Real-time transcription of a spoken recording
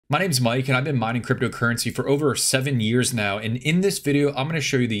My name's Mike and I've been mining cryptocurrency for over 7 years now. And in this video, I'm going to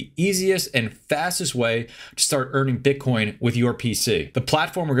show you the easiest and fastest way to start earning Bitcoin with your PC. The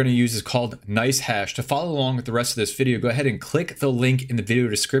platform we're going to use is called NiceHash. To follow along with the rest of this video, go ahead and click the link in the video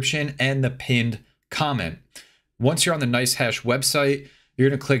description and the pinned comment. Once you're on the NiceHash website, you're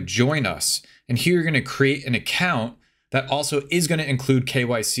going to click Join Us. And here you're going to create an account that also is going to include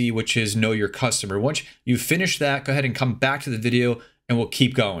KYC, which is Know Your Customer. Once you finish that, go ahead and come back to the video and we'll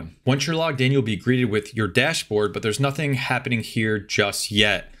keep going. Once you're logged in, you'll be greeted with your dashboard, but there's nothing happening here just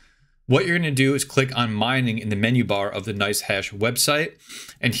yet. What you're going to do is click on mining in the menu bar of the NiceHash website.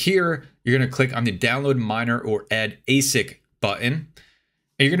 And here you're going to click on the download miner or add ASIC button. And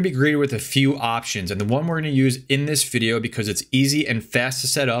you're going to be greeted with a few options. And the one we're going to use in this video, because it's easy and fast to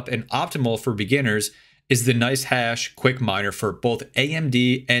set up and optimal for beginners, is the NiceHash Quick Miner for both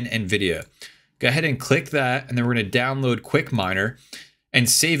AMD and NVIDIA. Go ahead and click that, and then we're going to download Quick Miner and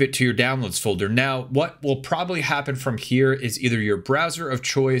save it to your downloads folder. Now, what will probably happen from here is either your browser of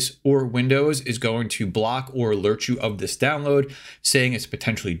choice or Windows is going to block or alert you of this download, saying it's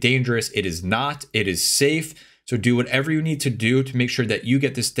potentially dangerous. It is not. It is safe. So do whatever you need to do to make sure that you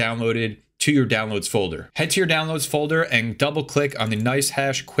get this downloaded to your downloads folder. Head to your downloads folder and double click on the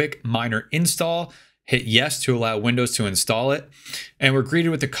NiceHash Quick Miner install. Hit yes to allow Windows to install it. And we're greeted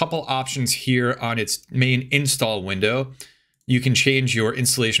with a couple options here on its main install window. You can change your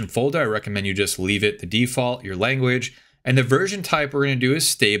installation folder. I recommend you just leave it the default, your language. And the version type we're going to do is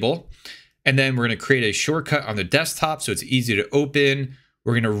stable. And then we're going to create a shortcut on the desktop so it's easy to open.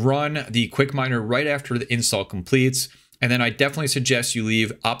 We're going to run the Quick Miner right after the install completes. And then I definitely suggest you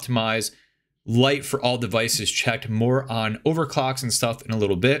leave Optimize Light for all devices checked, more on overclocks and stuff in a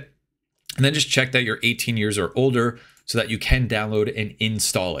little bit. And then just check that you're 18 years or older so that you can download and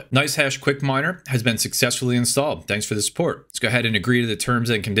install it. NiceHash Quick Miner has been successfully installed. Thanks for the support. Let's go ahead and agree to the terms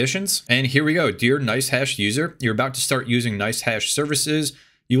and conditions. And here we go. Dear NiceHash user, you're about to start using NiceHash services.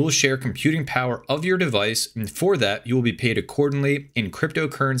 You will share computing power of your device, and for that, you will be paid accordingly in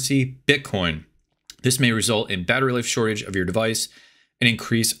cryptocurrency Bitcoin. This may result in battery life shortage of your device and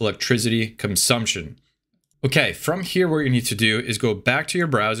increase electricity consumption. Okay, from here, what you need to do is go back to your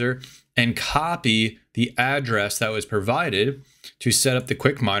browser and copy the address that was provided to set up the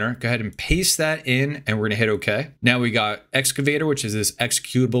Quick Miner. Go ahead and paste that in, and we're gonna hit OK. Now we got Excavator, which is this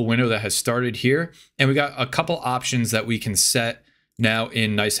executable window that has started here. And we got a couple options that we can set now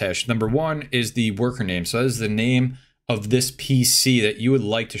in NiceHash. Number one is the worker name. So that is the name of this PC that you would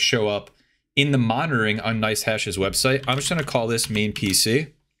like to show up in the monitoring on NiceHash's website. I'm just gonna call this main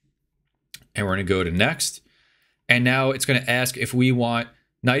PC, and we're gonna go to next. And now it's gonna ask if we want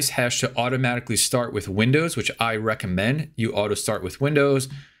NiceHash to automatically start with Windows, which I recommend you auto start with Windows,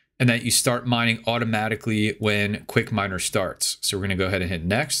 and that you start mining automatically when Quick Miner starts. So we're gonna go ahead and hit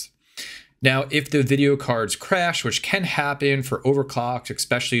next. Now, if the video cards crash, which can happen for overclocks,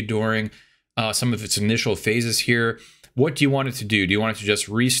 especially during some of its initial phases here, what do you want it to do? Do you want it to just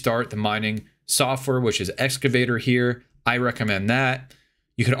restart the mining software, which is Excavator here? I recommend that.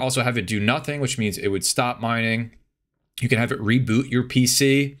 You could also have it do nothing, which means it would stop mining. You can have it reboot your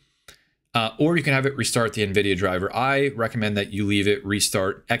PC, or you can have it restart the NVIDIA driver. I recommend that you leave it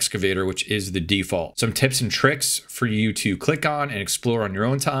restart Excavator, which is the default. Some tips and tricks for you to click on and explore on your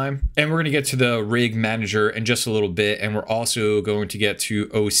own time. And we're going to get to the rig manager in just a little bit. And we're also going to get to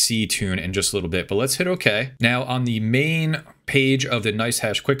OC tune in just a little bit, but let's hit OK. Now on the main page of the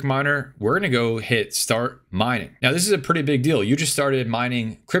NiceHash Quick Miner, we're going to go hit start mining. Now this is a pretty big deal. You just started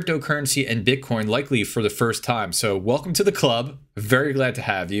mining cryptocurrency and Bitcoin likely for the first time. So welcome to the club. Very glad to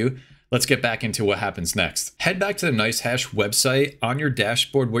have you. Let's get back into what happens next. Head back to the NiceHash website. On your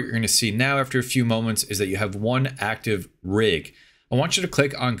dashboard, what you're going to see now after a few moments is that you have one active rig. I want you to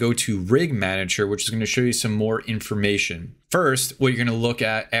click on Go to Rig Manager, which is going to show you some more information. First, what you're going to look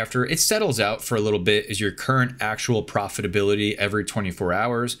at after it settles out for a little bit is your current actual profitability every 24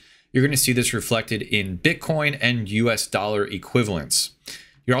 hours. You're going to see this reflected in Bitcoin and US dollar equivalents.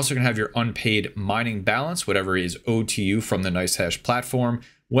 You're also going to have your unpaid mining balance, whatever is owed to you from the NiceHash platform,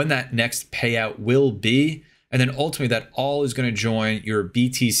 when that next payout will be, and then ultimately that all is going to join your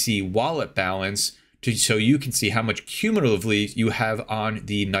BTC wallet balance so you can see how much cumulatively you have on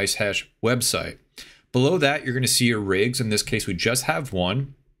the NiceHash website. Below that, you're going to see your rigs. In this case, we just have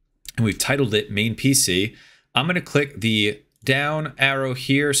one, and we've titled it Main PC. I'm going to click the down arrow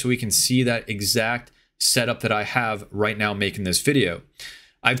here so we can see that exact setup that I have right now making this video.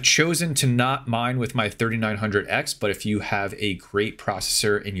 I've chosen to not mine with my 3900X, but if you have a great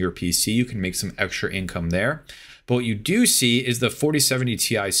processor in your PC, you can make some extra income there. But what you do see is the 4070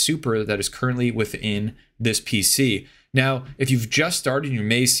 Ti Super that is currently within this PC. Now, if you've just started, you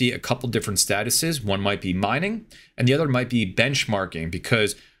may see a couple different statuses. One might be mining and the other might be benchmarking,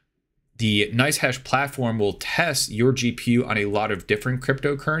 because the NiceHash platform will test your GPU on a lot of different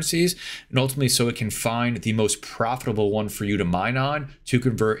cryptocurrencies, and ultimately so it can find the most profitable one for you to mine on to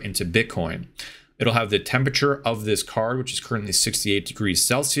convert into Bitcoin. It'll have the temperature of this card, which is currently 68 degrees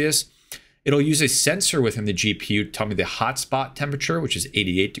Celsius. It'll use a sensor within the GPU to tell me the hotspot temperature, which is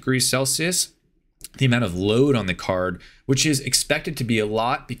 88 degrees Celsius. The amount of load on the card, which is expected to be a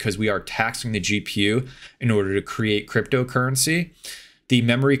lot because we are taxing the GPU in order to create cryptocurrency. The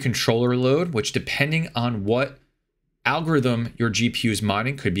memory controller load, which depending on what algorithm your GPU is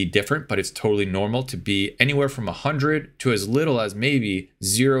mining could be different, but it's totally normal to be anywhere from 100 to as little as maybe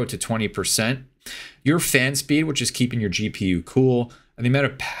 0 to 20%. Your fan speed, which is keeping your GPU cool, and the amount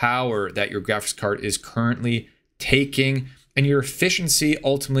of power that your graphics card is currently taking. And your efficiency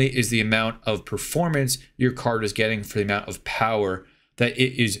ultimately is the amount of performance your card is getting for the amount of power that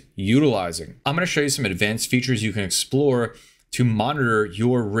it is utilizing. I'm going to show you some advanced features you can explore to monitor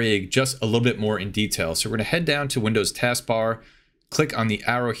your rig just a little bit more in detail. So we're going to head down to Windows taskbar, click on the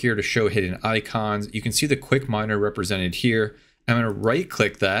arrow here to show hidden icons. You can see the quick miner represented here. I'm going to right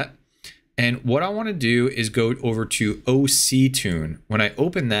click that. And what I want to do is go over to OC Tune. When I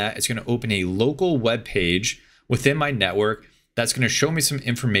open that, it's going to open a local web page within my network that's going to show me some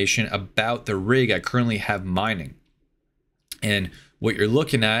information about the rig I currently have mining. And what you're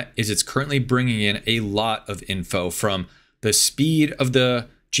looking at is it's currently bringing in a lot of info, from the speed of the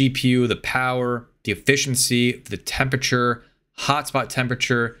GPU, the power, the efficiency, the temperature, hotspot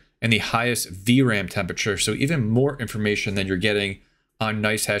temperature, and the highest VRAM temperature. So even more information than you're getting on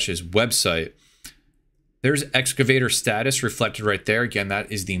NiceHash's website. There's excavator status reflected right there. Again,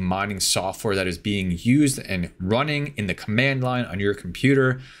 that is the mining software that is being used and running in the command line on your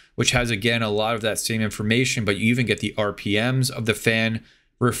computer, which has, again, a lot of that same information, but you even get the RPMs of the fan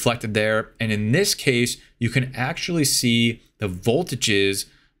reflected there. And in this case, you can actually see the voltages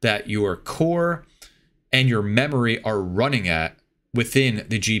that your core and your memory are running at within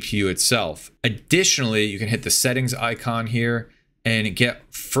the GPU itself. Additionally, you can hit the settings icon here and get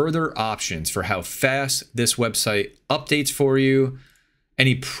further options for how fast this website updates for you,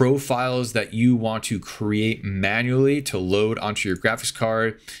 any profiles that you want to create manually to load onto your graphics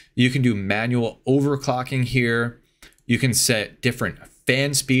card. You can do manual overclocking here. You can set different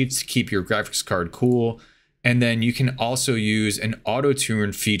fan speeds to keep your graphics card cool. And then you can also use an auto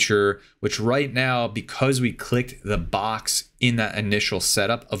tune feature, which right now, because we clicked the box in that initial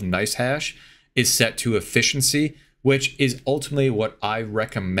setup of NiceHash, is set to efficiency, which is ultimately what I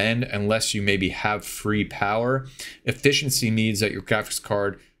recommend unless you maybe have free power. Efficiency means that your graphics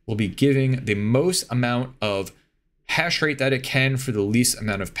card will be giving the most amount of hash rate that it can for the least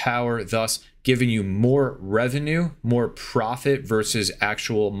amount of power, thus giving you more revenue, more profit versus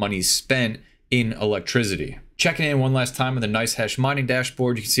actual money spent in electricity. Checking in one last time on the NiceHash mining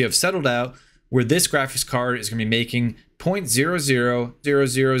dashboard, you can see I've settled out where this graphics card is going to be making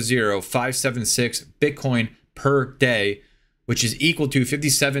 0.0000576 Bitcoin per day, which is equal to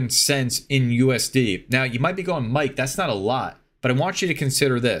 57 cents in USD. Now, you might be going, Mike, that's not a lot, but I want you to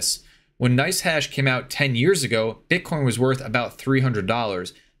consider this. When NiceHash came out 10 years ago, Bitcoin was worth about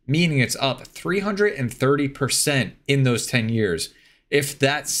 $300, meaning it's up 330% in those 10 years. If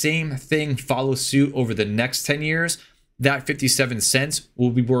that same thing follows suit over the next 10 years, that 57 cents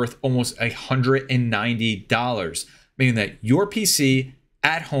will be worth almost $190, meaning that your PC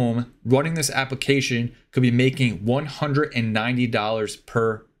at home running this application could be making $190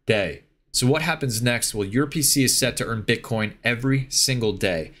 per day. So what happens next? Well, your PC is set to earn Bitcoin every single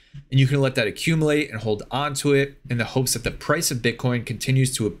day, and you can let that accumulate and hold on to it in the hopes that the price of Bitcoin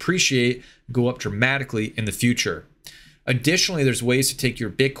continues to appreciate, go up dramatically in the future. Additionally, there's ways to take your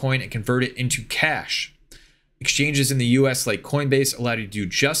Bitcoin and convert it into cash. Exchanges in the US like Coinbase allow you to do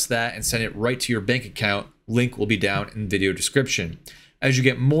just that and send it right to your bank account. Link will be down in the video description. As you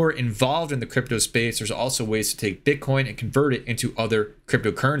get more involved in the crypto space, there's also ways to take Bitcoin and convert it into other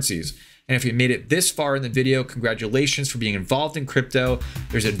cryptocurrencies. And if you made it this far in the video, congratulations for being involved in crypto.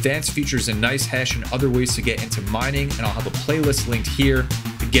 There's advanced features in NiceHash and other ways to get into mining, and I'll have a playlist linked here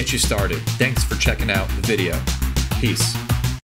to get you started. Thanks for checking out the video. Peace.